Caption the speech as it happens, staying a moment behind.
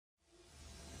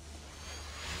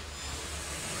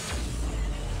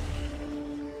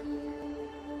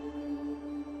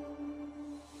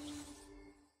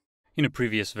In a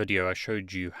previous video, I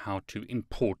showed you how to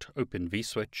import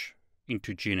vSwitch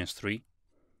into GNS3,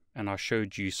 and I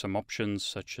showed you some options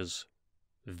such as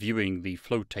viewing the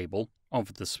flow table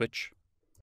of the switch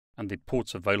and the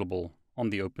ports available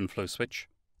on the OpenFlow switch.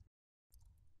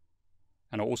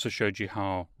 And I also showed you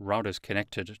how routers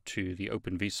connected to the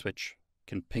vSwitch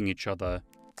can ping each other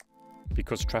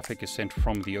because traffic is sent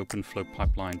from the OpenFlow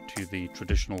pipeline to the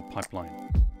traditional pipeline.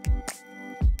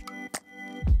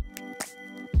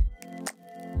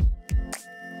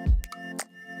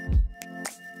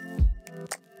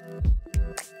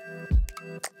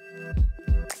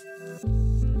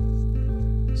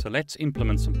 So let's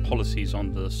implement some policies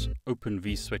on this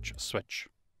vSwitch switch.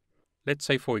 Let's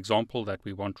say, for example, that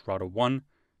we want router 1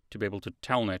 to be able to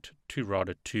telnet to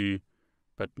router 2,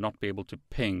 but not be able to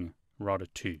ping router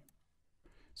 2.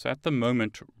 So at the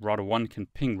moment, router 1 can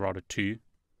ping router 2,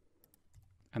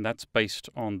 and that's based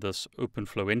on this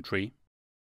OpenFlow entry.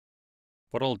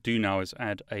 What I'll do now is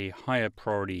add a higher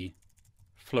priority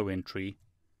flow entry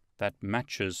that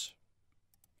matches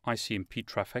ICMP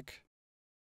traffic,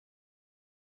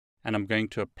 and I'm going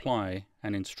to apply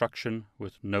an instruction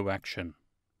with no action.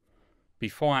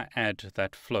 Before I add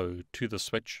that flow to the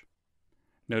switch,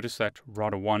 notice that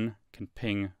router 1 can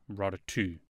ping router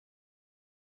 2.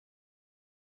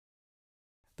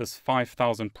 This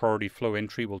 5000 priority flow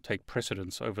entry will take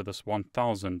precedence over this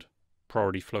 1000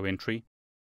 priority flow entry.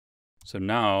 So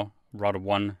now router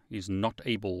 1 is not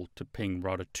able to ping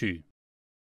router 2.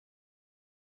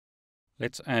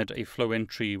 Let's add a flow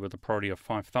entry with a priority of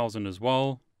 5000 as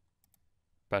well,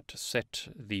 but set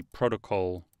the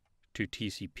protocol to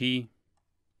TCP,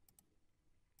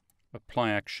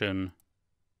 apply action,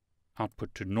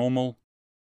 output to normal,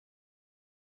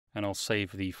 and I'll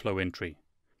save the flow entry.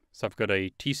 So I've got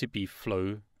a TCP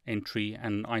flow entry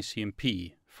and an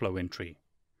ICMP flow entry.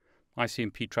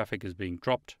 ICMP traffic is being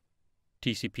dropped,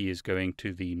 TCP is going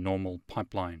to the normal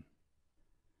pipeline.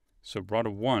 So router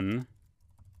 1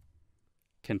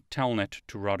 can telnet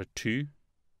to router 2.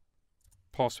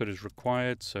 Password is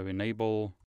required, so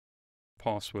enable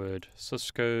password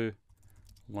Cisco,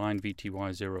 line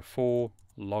VTY04,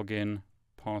 login,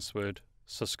 password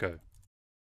Cisco.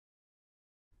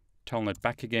 Telnet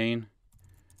back again.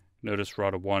 Notice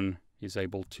router 1 is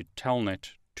able to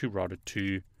telnet to router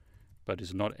 2, but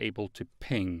is not able to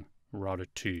ping router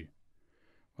 2.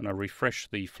 When I refresh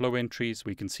the flow entries,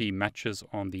 we can see matches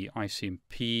on the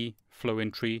ICMP flow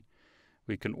entry.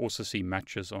 We can also see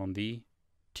matches on the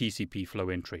TCP flow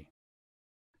entry.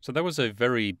 So that was a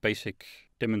very basic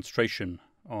demonstration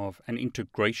of an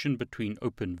integration between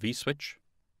vSwitch,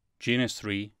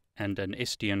 GNS3, and an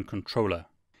SDN controller.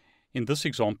 In this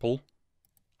example,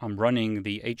 I'm running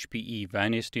the HPE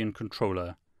WAN SDN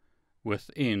controller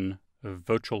within a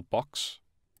virtual box.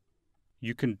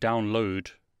 You can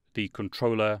download the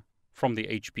controller from the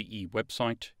HPE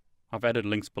website. I've added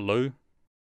links below.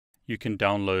 You can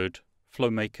download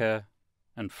FlowMaker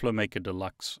and FlowMaker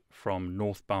Deluxe from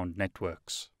Northbound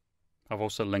Networks. I've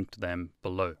also linked them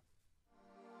below.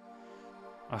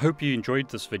 I hope you enjoyed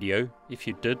this video. If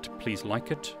you did, please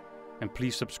like it, and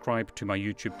please subscribe to my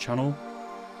YouTube channel.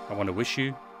 I want to wish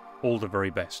you all the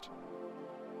very best.